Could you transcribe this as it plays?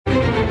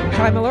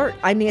Crime Alert,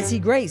 I'm Nancy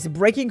Grace.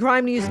 Breaking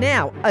crime news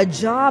now. A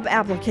job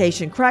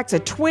application cracks a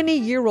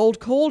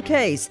 20-year-old cold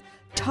case.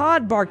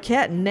 Todd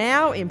Barquette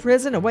now in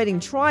prison awaiting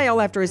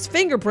trial after his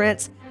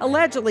fingerprints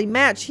allegedly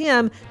match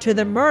him to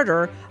the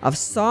murder of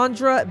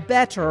Sandra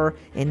Better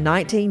in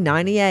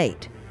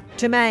 1998.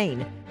 To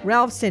Maine,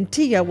 Ralph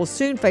Santillo will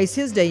soon face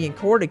his day in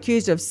court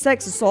accused of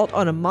sex assault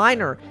on a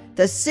minor.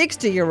 The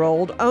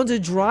 60-year-old owns a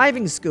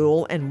driving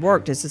school and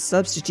worked as a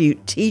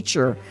substitute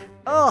teacher.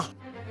 Ugh.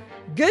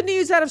 Good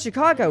news out of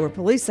Chicago, where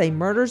police say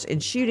murders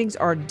and shootings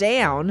are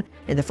down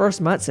in the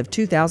first months of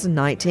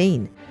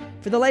 2019.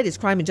 For the latest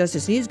crime and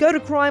justice news, go to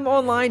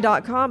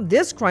crimeonline.com.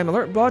 This Crime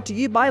Alert brought to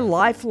you by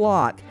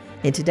LifeLock.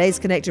 In today's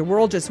connected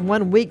world, just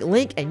one weak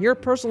link and your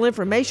personal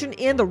information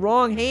in the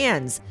wrong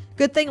hands.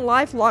 Good thing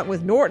LifeLock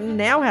with Norton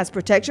now has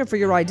protection for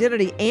your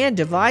identity and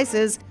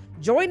devices.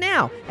 Join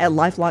now at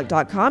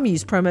LifeLock.com.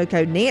 Use promo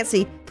code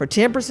Nancy for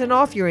 10%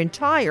 off your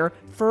entire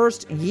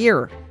first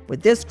year.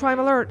 With this Crime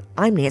Alert,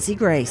 I'm Nancy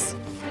Grace.